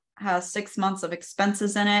account has 6 months of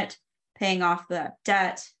expenses in it, paying off that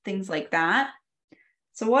debt, things like that.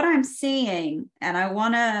 So what I'm seeing, and I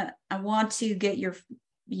want to get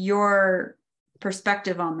your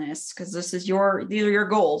perspective on this, because these are your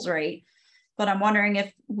goals, right? But I'm wondering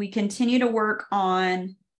if we continue to work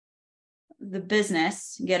on the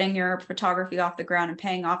business, getting your photography off the ground and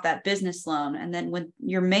paying off that business loan. And then when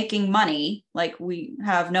you're making money, like we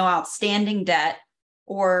have no outstanding debt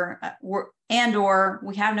or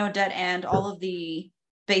we have no debt and all of the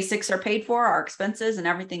basics are paid for, our expenses and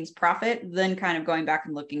everything's profit, then kind of going back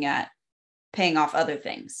and looking at paying off other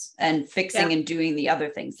things and fixing and doing the other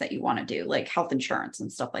things that you want to do, like health insurance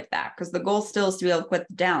and stuff like that. Because the goal still is to be able to quit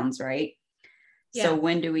the downs, right? Yeah. So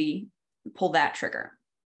when do we pull that trigger?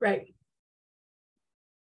 Right.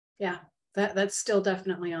 Yeah, that's still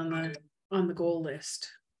definitely on the goal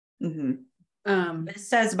list. It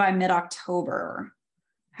says by mid-October.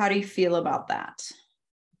 How do you feel about that?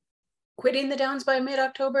 Quitting the downs by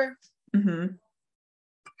mid-October? I'm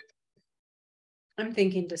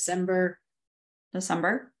thinking December.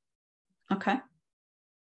 December? Okay.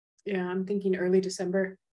 Yeah, I'm thinking early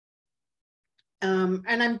December. And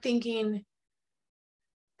I'm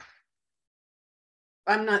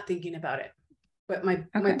not thinking about it. But my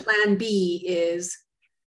plan B is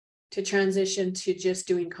to transition to just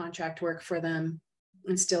doing contract work for them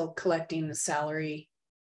and still collecting the salary,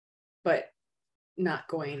 but not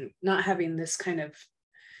having this kind of.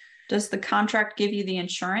 Does the contract give you the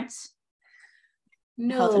insurance?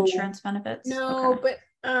 No. Health insurance benefits? No, but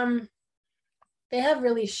they have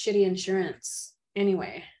really shitty insurance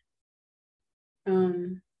anyway. I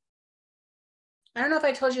don't know if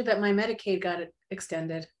I told you that my Medicaid got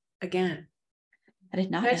extended again. I did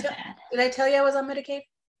not know that. Did I tell you I was on Medicaid?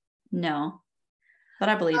 No, but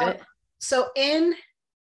I believe it. So in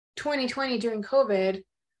 2020 during COVID,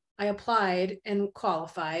 I applied and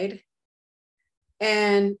qualified,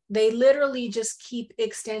 and they literally just keep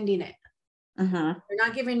extending it. They're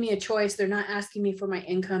not giving me a choice. They're not asking me for my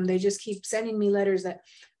income. They just keep sending me letters that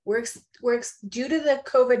works due to the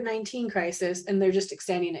COVID-19 crisis, and they're just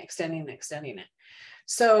extending it.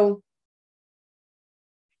 So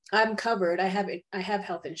I'm covered. I have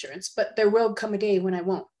health insurance, but there will come a day when I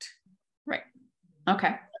won't. Right. Okay.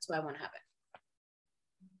 That's why I want to have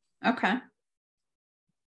it. Okay.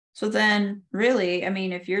 So then really, I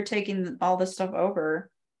mean, if you're taking all this stuff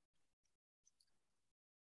over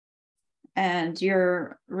and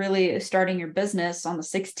you're really starting your business on the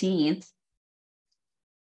 16th,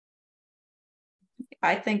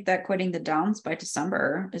 I think that quitting the downs by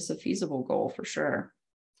December is a feasible goal for sure.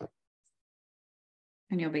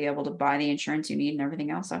 And you'll be able to buy the insurance you need and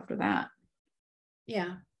everything else after that.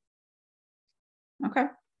 Yeah. Okay.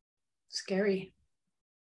 Scary.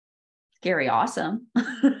 Scary, awesome.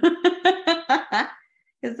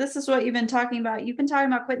 Because this is what you've been talking about. You've been talking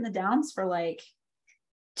about quitting the downs for like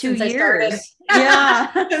 2 years.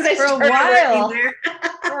 Yeah. For a while.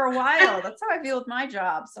 For a while. That's how I feel with my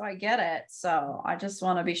job. So I get it. So I just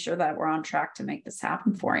want to be sure that we're on track to make this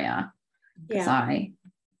happen for you. Because I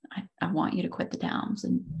want you to quit the downs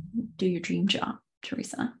and do your dream job,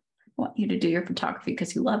 Teresa. I want you to do your photography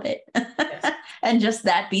because you love it. Yes. And just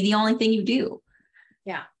that be the only thing you do.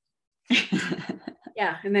 Yeah.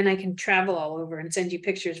 Yeah. And then I can travel all over and send you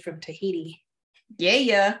pictures from Tahiti.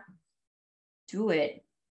 Yeah. Do it.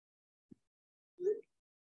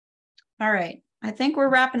 All right. I think we're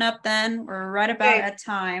wrapping up then. We're right about at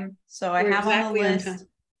time. So I have on the list.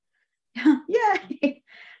 Yay.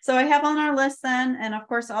 So I have on our list then, and of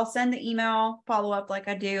course I'll send the email follow up like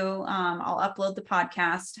I do. I'll upload the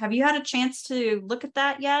podcast. Have you had a chance to look at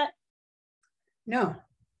that yet? No.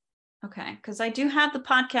 Okay, because I do have the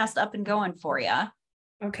podcast up and going for you.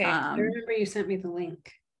 Okay, I remember you sent me the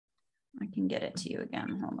link. I can get it to you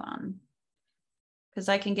again. Hold on, because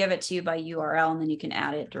I can give it to you by URL, and then you can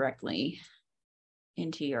add it directly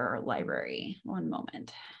into your library. One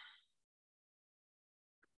moment.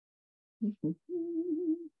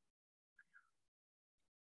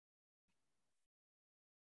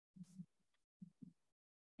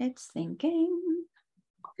 It's thinking.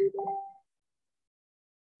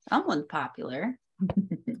 Someone's popular.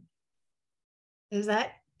 Is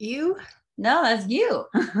that you? No, that's you.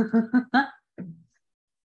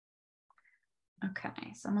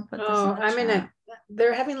 Okay, so I'm gonna put this in the chat.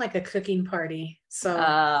 They're having like a cooking party.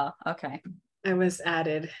 So okay. I was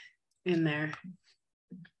added in there.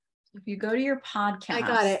 If you go to your podcast, I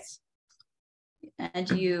got it. And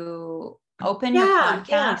you open your podcast.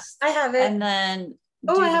 Yeah, I have it. And then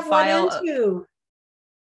I have file. One and two.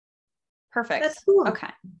 Perfect. That's cool. Okay.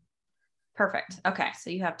 Perfect. Okay. So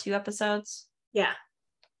you have 2 episodes. Yeah.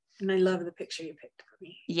 And I love the picture you picked for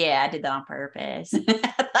me. Yeah, I did that on purpose.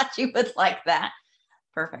 I thought you would like that.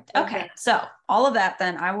 Perfect. Okay. So all of that,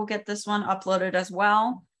 then I will get this one uploaded as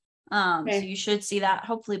well. So you should see that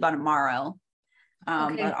hopefully by tomorrow.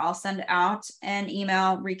 But I'll send out an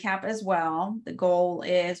email recap as well. The goal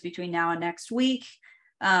is between now and next week.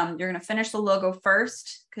 You're going to finish the logo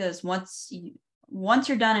first, because once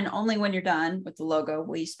you're done, and only when you're done with the logo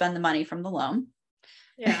will you spend the money from the loan.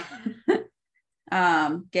 Yeah.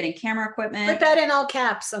 Getting camera equipment. Put that in all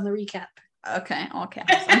caps on the recap. Okay, all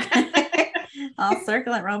caps. Okay. I'll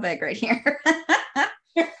circle it real big right here.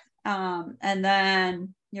 And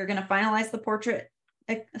then you're going to finalize the portrait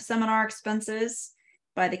seminar expenses,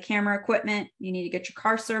 buy the camera equipment. You need to get your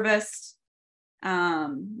car serviced.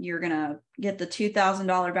 You're going to get the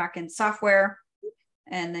 $2,000 back-end software,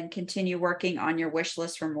 and then continue working on your wish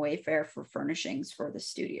list from Wayfair for furnishings for the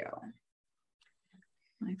studio.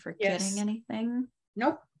 Am I forgetting anything?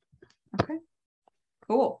 Nope. Okay,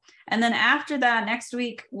 cool. And then after that, next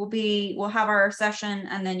week we'll have our session,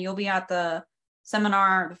 and then you'll be at the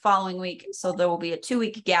seminar the following week. So there will be a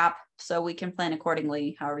 2-week gap, so we can plan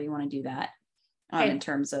accordingly, however you want to do that, in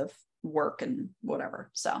terms of work and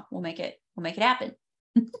whatever. So we'll make it happen.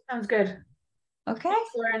 Sounds good. Okay.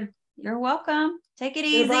 Thanks, Lauren. You're welcome. Take it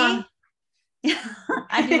easy. I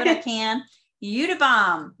do what I can. You the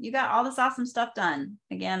bomb. You got all this awesome stuff done.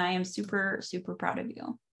 Again, I am super, super proud of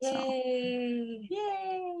you. Yay. So.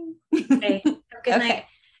 Yay. Okay. Good night.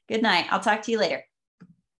 Good night. I'll talk to you later.